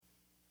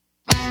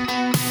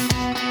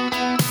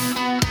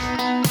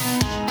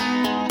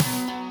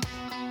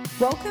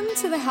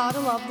Welcome to the How to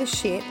Love the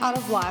Shit Out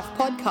of Life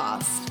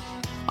podcast.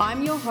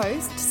 I'm your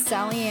host,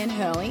 Sally Ann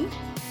Hurley,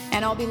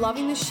 and I'll be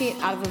loving the shit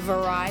out of a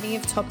variety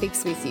of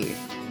topics with you.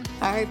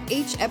 I hope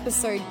each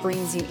episode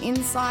brings you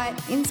insight,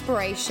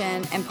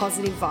 inspiration, and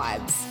positive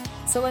vibes.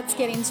 So let's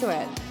get into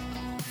it.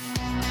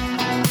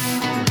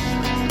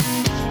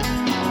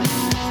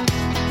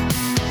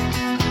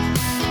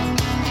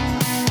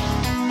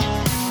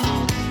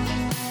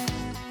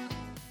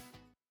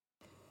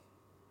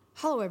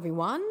 Hello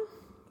everyone.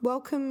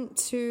 Welcome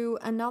to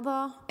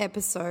another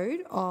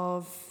episode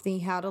of the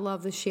How to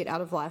Love the Shit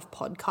Out of Life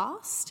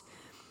podcast.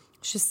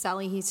 It's just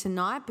Sally here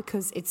tonight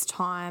because it's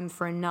time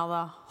for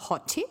another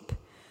hot tip.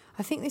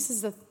 I think this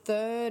is the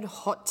third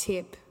hot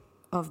tip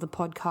of the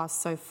podcast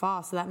so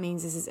far. So that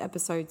means this is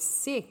episode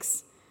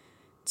 6,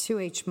 2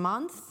 each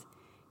month.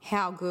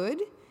 How good.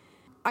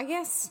 I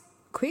guess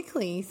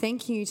quickly,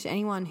 thank you to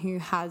anyone who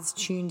has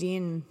tuned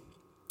in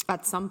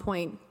at some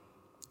point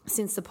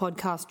since the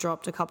podcast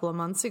dropped a couple of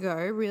months ago.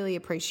 Really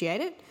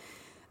appreciate it.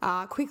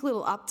 Quick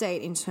little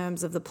update in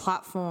terms of the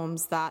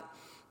platforms that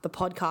the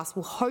podcast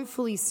will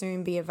hopefully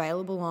soon be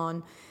available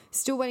on.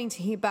 Still waiting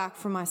to hear back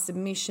from my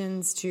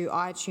submissions to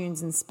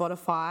iTunes and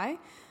Spotify,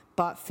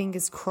 but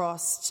fingers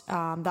crossed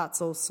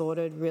that's all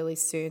sorted really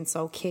soon,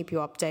 so I'll keep you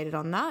updated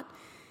on that.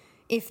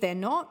 If they're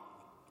not,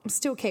 I'll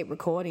still keep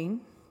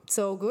recording. It's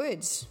all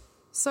good.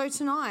 So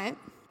tonight,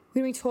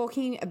 we're going to be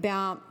talking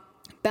about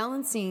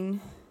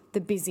balancing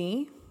the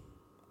busy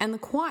and the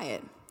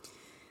quiet.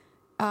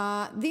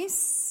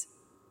 This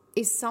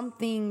is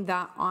something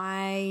that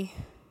I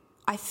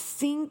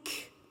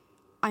think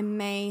I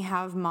may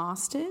have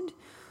mastered.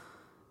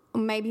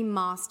 Or maybe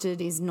mastered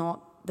is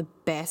not the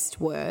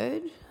best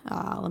word.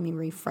 Let me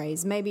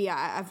rephrase. Maybe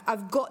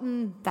I've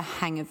gotten the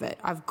hang of it.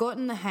 I've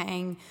gotten the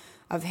hang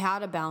of how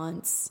to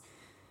balance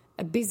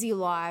a busy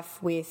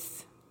life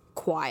with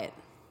quiet,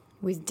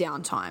 with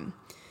downtime.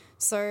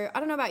 So I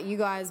don't know about you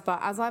guys, but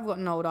as I've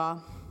gotten older,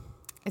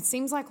 it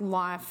seems like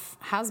life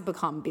has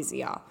become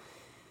busier.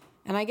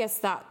 And I guess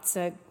that's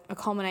a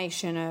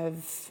combination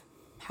of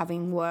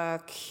having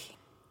work.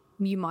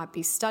 You might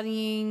be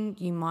studying,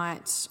 you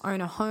might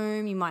own a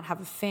home, you might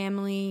have a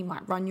family, you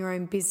might run your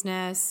own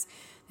business.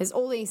 There's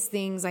all these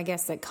things, I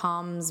guess, that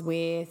comes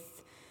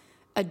with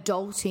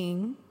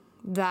adulting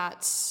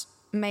that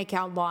make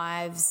our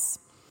lives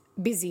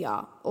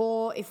busier.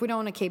 Or if we don't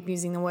want to keep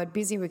using the word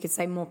busy, we could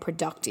say more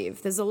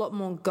productive. There's a lot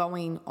more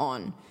going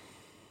on.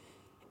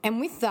 And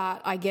with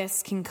that, I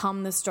guess, can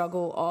come the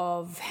struggle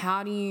of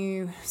how do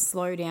you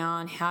slow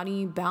down? How do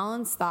you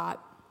balance that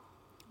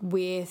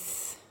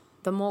with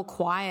the more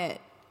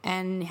quiet?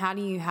 And how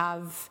do you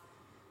have,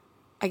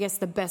 I guess,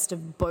 the best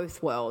of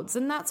both worlds?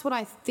 And that's what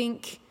I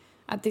think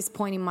at this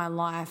point in my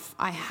life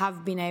I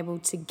have been able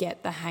to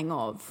get the hang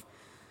of.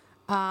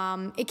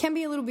 It can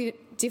be a little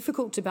bit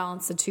difficult to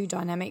balance the two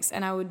dynamics.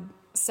 And I would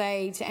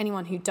say to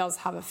anyone who does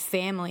have a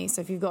family,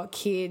 so if you've got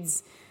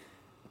kids,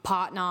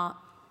 partner,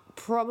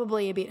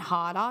 probably a bit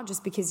harder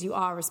just because you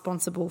are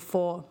responsible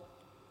for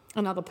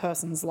another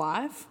person's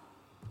life.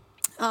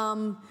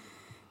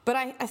 But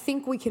I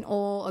think we can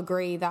all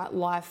agree that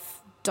life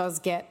does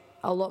get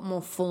a lot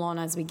more full on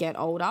as we get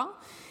older.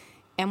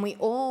 And we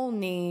all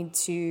need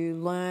to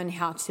learn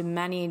how to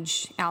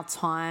manage our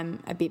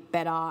time a bit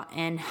better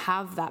and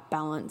have that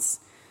balance.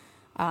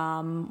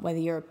 Whether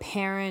you're a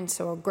parent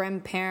or a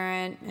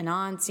grandparent, an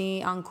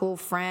auntie, uncle,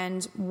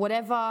 friend,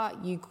 whatever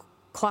you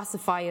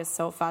classify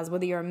yourself as,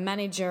 whether you're a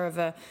manager of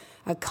a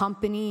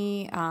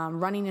company,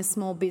 running a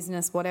small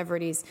business, whatever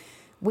it is,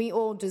 we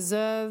all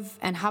deserve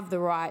and have the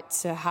right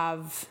to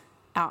have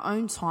our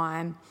own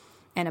time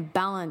and a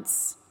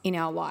balance in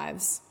our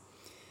lives,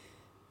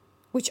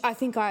 which I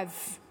think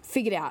I've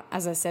figured out,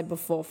 as I said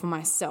before, for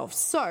myself.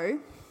 So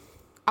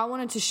I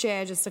wanted to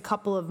share just a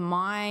couple of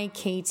my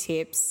key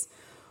tips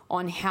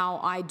on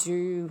how I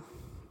do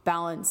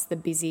balance the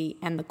busy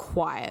and the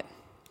quiet.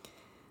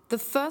 The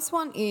first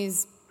one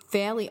is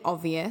fairly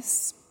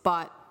obvious,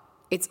 but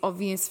it's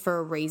obvious for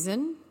a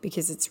reason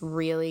because it's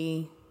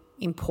really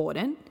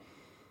important.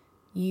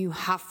 You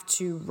have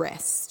to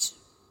rest.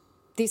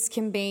 This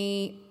can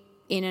be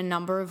in a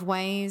number of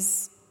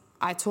ways.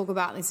 I talk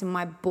about this in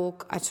my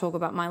book. I talk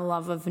about my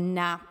love of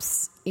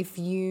naps. If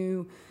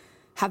you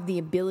have the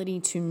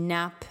ability to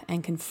nap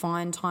and can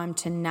find time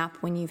to nap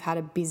when you've had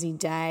a busy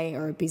day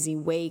or a busy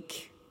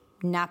week,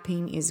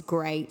 napping is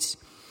great.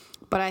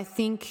 But I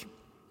think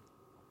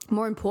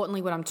more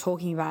importantly, what I'm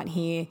talking about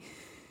here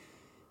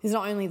is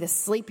not only the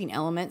sleeping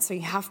element, so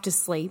you have to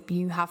sleep,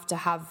 you have to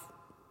have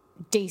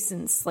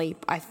decent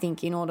sleep, I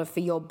think, in order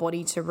for your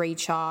body to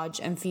recharge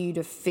and for you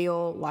to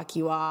feel like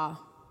you are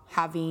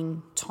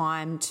having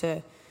time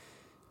to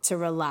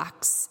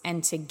relax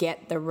and to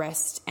get the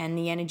rest and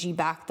the energy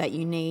back that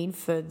you need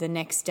for the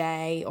next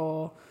day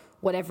or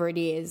whatever it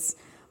is.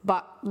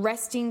 But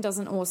resting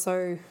doesn't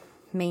also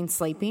mean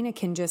sleeping. It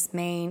can just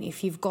mean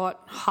if you've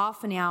got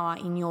half an hour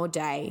in your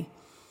day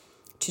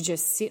to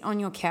just sit on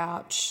your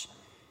couch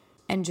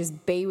and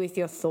just be with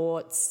your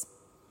thoughts,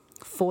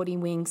 40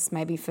 winks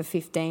maybe for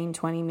 15,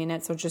 20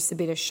 minutes, or just a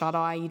bit of shut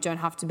eye. You don't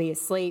have to be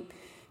asleep.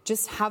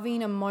 just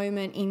having a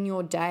moment in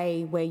your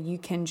day where you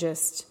can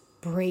just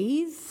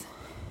breathe,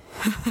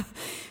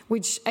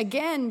 which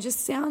again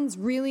just sounds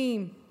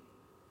really,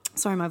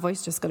 sorry, my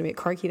voice just got a bit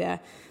croaky there,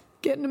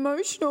 getting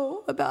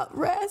emotional about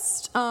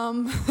rest.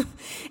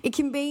 It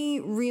can be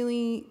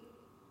really,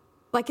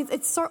 like,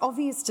 it's so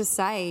obvious to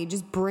say,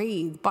 just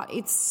breathe, but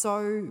it's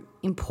so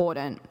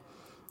important.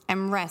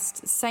 And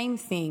rest, same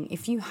thing.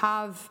 If you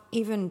have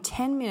even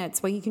 10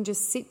 minutes where you can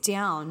just sit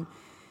down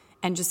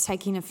and just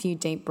take in a few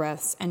deep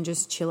breaths and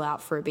just chill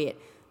out for a bit,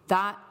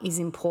 that is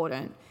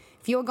important.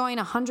 If you're going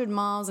 100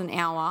 miles an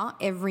hour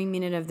every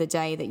minute of the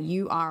day that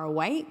you are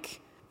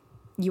awake,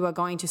 you are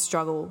going to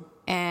struggle.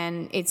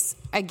 And it's,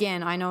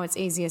 again, I know it's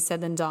easier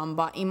said than done,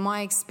 but in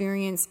my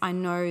experience, I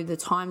know the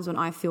times when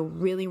I feel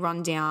really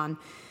run down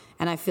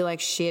and I feel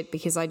like shit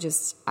because I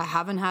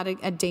haven't had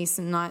a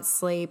decent night's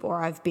sleep,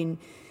 or I've been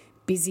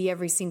busy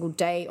every single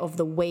day of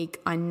the week.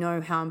 I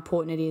know how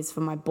important it is for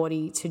my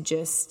body to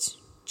just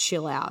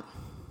chill out.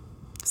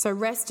 So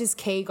rest is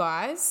key,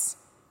 guys.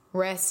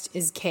 Rest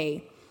is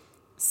key.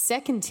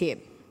 Second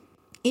tip,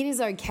 it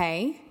is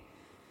okay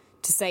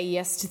to say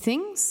yes to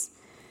things.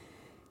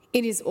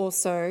 It is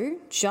also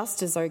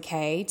just as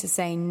okay to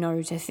say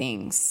no to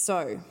things.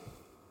 So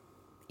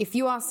if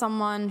you are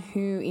someone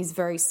who is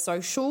very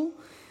social,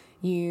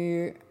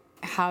 you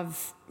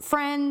have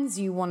friends,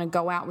 you want to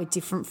go out with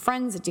different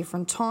friends at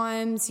different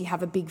times, you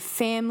have a big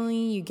family,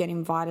 you get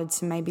invited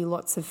to maybe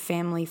lots of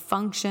family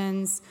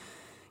functions,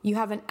 you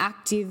have an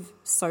active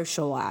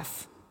social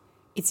life.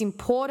 It's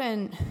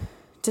important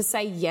to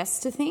say yes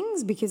to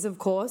things because, of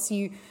course,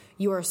 you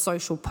are a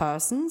social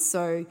person,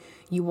 so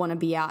you want to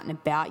be out and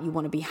about, you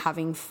want to be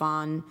having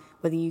fun,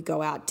 whether you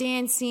go out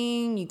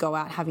dancing, you go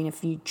out having a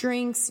few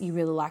drinks, you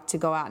really like to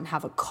go out and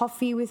have a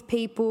coffee with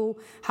people,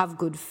 have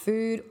good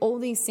food. All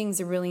these things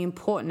are really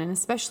important, and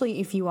especially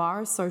if you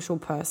are a social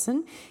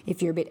person,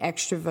 if you're a bit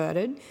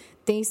extroverted,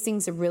 these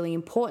things are really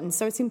important.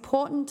 So it's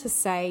important to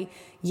say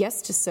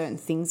yes to certain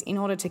things in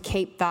order to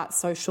keep that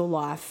social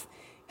life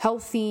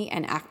healthy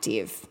and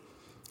active.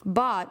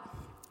 But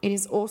it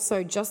is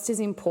also just as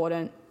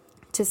important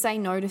to say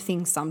no to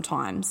things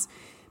sometimes,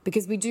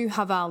 because we do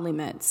have our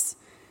limits.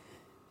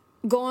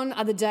 Gone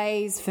are the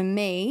days for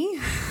me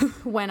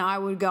when I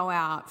would go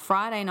out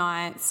Friday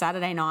night,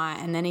 Saturday night,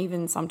 and then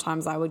even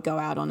sometimes I would go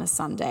out on a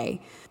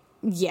Sunday.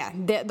 Yeah,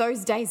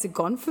 those days are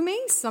gone for me.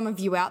 Some of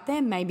you out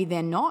there, maybe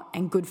they're not,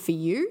 and good for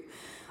you.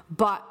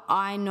 But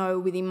I know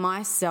within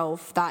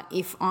myself that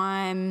if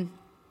I'm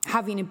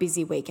having a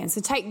busy weekend,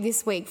 so take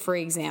this week for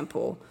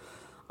example,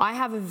 I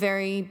have a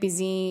very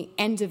busy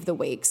end of the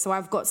week. So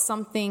I've got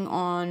something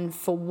on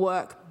for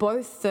work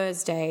both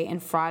Thursday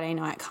and Friday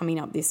night coming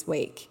up this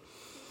week.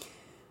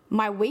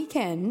 My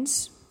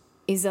weekend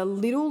is a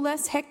little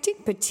less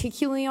hectic,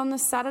 particularly on the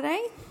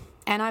Saturday.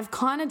 And I've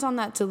kind of done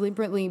that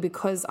deliberately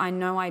because I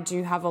know I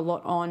do have a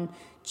lot on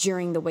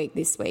during the week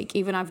this week.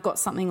 Even I've got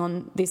something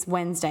on this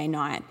Wednesday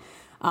night.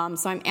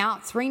 So I'm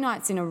out 3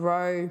 nights in a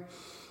row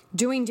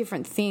doing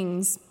different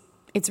things.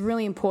 It's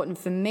really important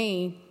for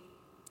me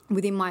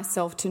within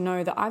myself to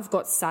know that I've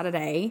got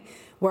Saturday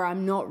where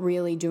I'm not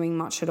really doing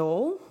much at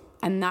all,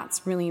 and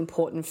that's really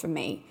important for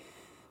me.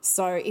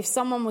 So if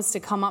someone was to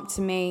come up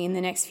to me in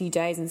the next few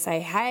days and say,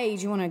 hey,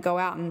 do you want to go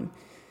out and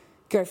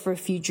go for a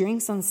few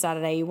drinks on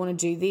Saturday, you want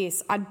to do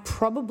this, I'd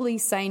probably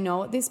say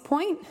no at this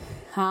point,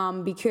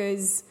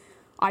 because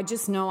I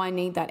just know I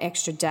need that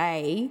extra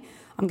day.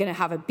 I'm going to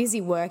have a busy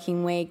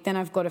working week, then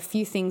I've got a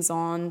few things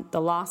on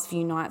the last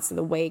few nights of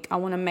the week. I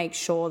want to make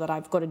sure that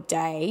I've got a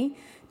day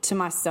to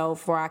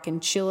myself where I can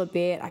chill a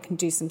bit, I can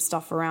do some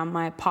stuff around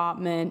my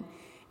apartment,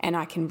 and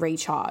I can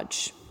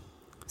recharge.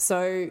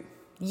 So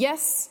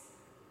yes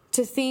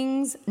to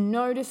things,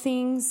 no to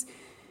things.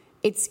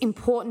 It's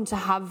important to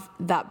have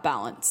that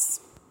balance.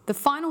 The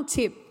final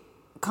tip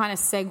kind of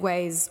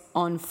segues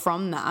on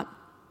from that,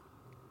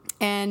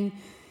 and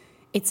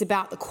it's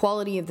about the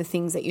quality of the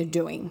things that you're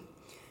doing.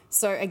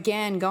 So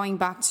again, going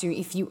back to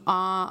if you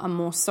are a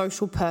more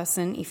social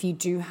person, if you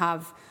do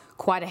have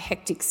quite a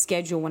hectic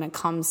schedule when it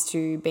comes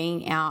to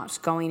being out,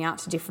 going out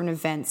to different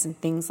events and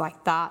things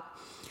like that,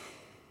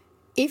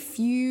 if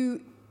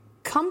you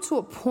come to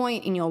a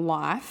point in your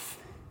life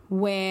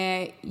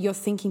where you're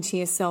thinking to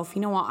yourself,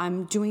 you know what,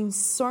 I'm doing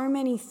so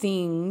many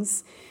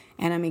things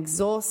and I'm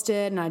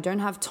exhausted and I don't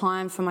have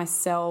time for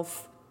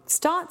myself,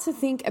 start to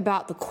think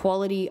about the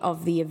quality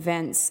of the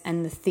events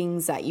and the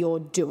things that you're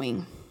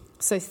doing.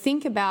 So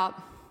think about,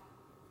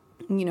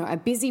 a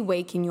busy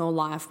week in your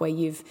life where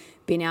you've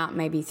been out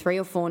maybe 3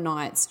 or 4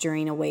 nights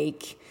during a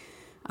week,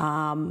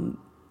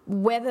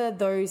 whether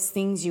those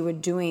things you were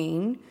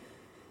doing,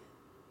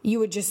 you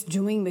were just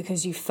doing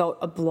because you felt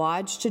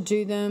obliged to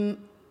do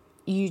them,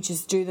 you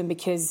just do them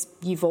because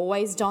you've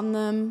always done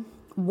them.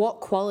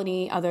 What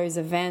quality are those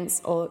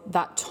events or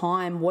that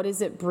time? What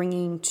is it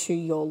bringing to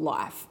your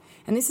life?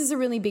 And this is a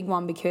really big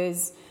one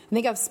because I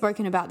think I've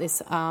spoken about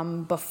this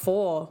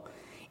before.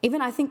 Even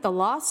I think the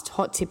last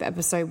hot tip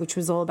episode, which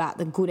was all about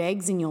the good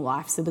eggs in your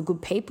life, so the good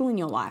people in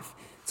your life.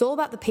 It's all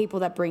about the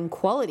people that bring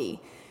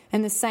quality.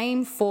 And the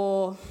same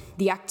for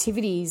the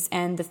activities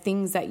and the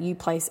things that you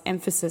place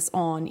emphasis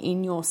on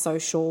in your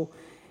social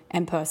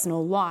and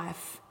personal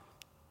life.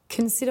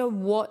 Consider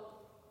what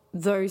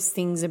those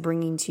things are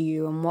bringing to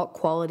you and what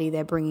quality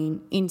they're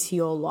bringing into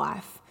your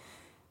life.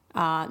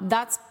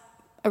 That's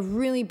a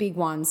really big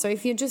one. So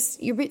if you're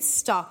a bit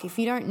stuck, if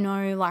you don't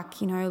know,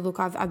 look,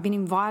 I've been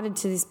invited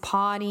to this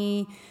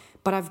party,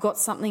 but I've got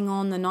something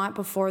on the night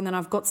before and then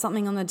I've got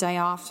something on the day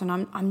after,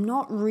 and I'm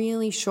not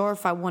really sure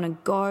if I want to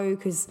go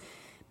because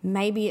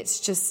maybe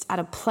it's just at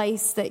a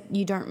place that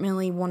you don't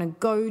really want to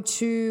go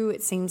to.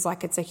 It seems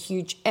like it's a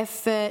huge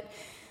effort.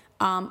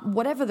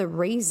 Whatever the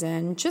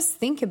reason, just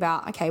think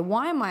about, okay,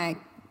 why am I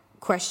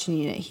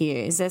questioning it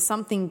here? Is there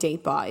something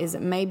deeper? Is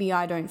it maybe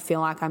I don't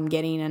feel like I'm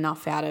getting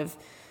enough out of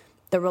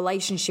the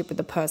relationship with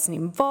the person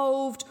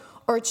involved,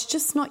 or it's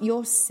just not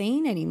your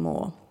scene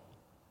anymore?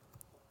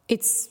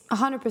 It's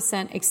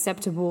 100%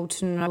 acceptable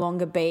to no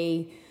longer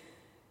be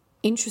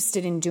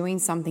interested in doing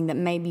something that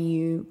maybe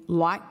you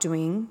liked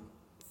doing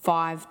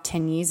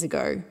 5-10 years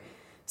ago.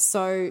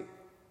 So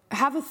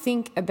have a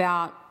think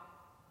about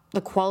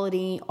the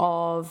quality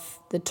of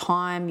the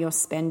time you're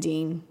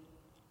spending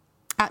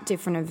at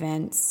different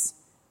events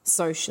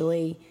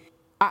socially.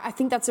 I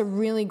think that's a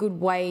really good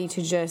way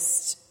to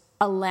just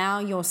allow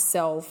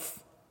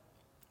yourself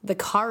the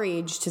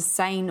courage to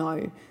say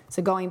no.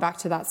 So going back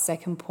to that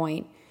second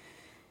point,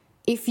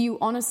 if you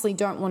honestly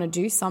don't want to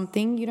do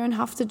something, you don't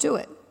have to do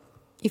it.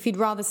 If you'd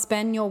rather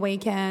spend your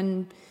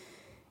weekend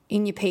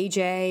in your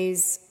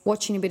PJs,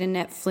 watching a bit of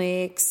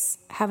Netflix,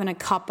 having a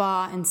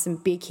cuppa and some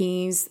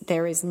bickies,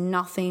 there is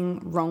nothing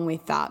wrong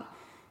with that.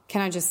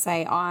 Can I just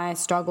say I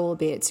struggle a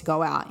bit to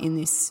go out in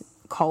this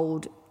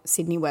cold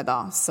Sydney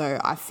weather,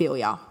 so I feel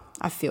ya.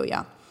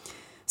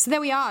 So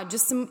there we are,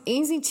 just some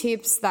easy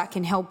tips that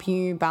can help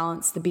you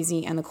balance the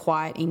busy and the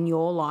quiet in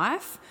your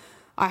life.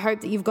 I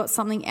hope that you've got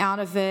something out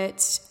of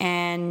it,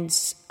 and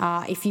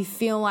if you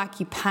feel like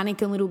you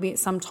panic a little bit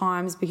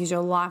sometimes because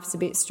your life's a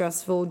bit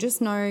stressful,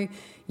 just know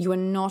you are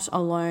not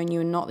alone.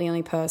 You are not the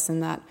only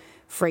person that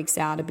freaks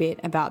out a bit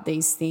about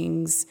these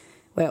things.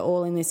 We're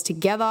all in this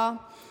together.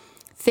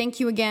 Thank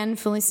you again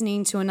for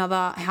listening to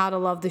another How to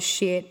Love the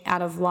Shit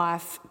Out of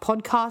Life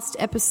podcast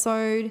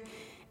episode,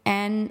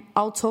 and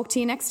I'll talk to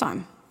you next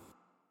time.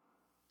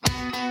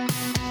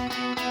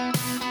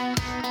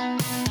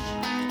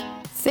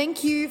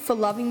 Thank you for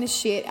loving the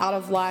shit out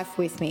of life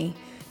with me.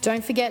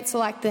 Don't forget to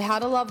like the How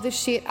to Love the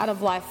Shit Out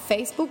of Life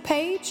Facebook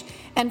page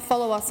and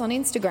follow us on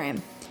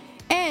Instagram.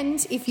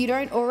 And if you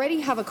don't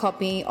already have a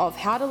copy of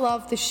How to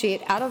Love the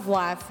Shit Out of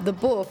Life, the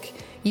book,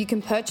 you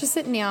can purchase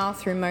it now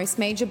through most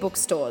major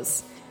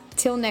bookstores.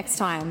 Till next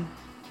time.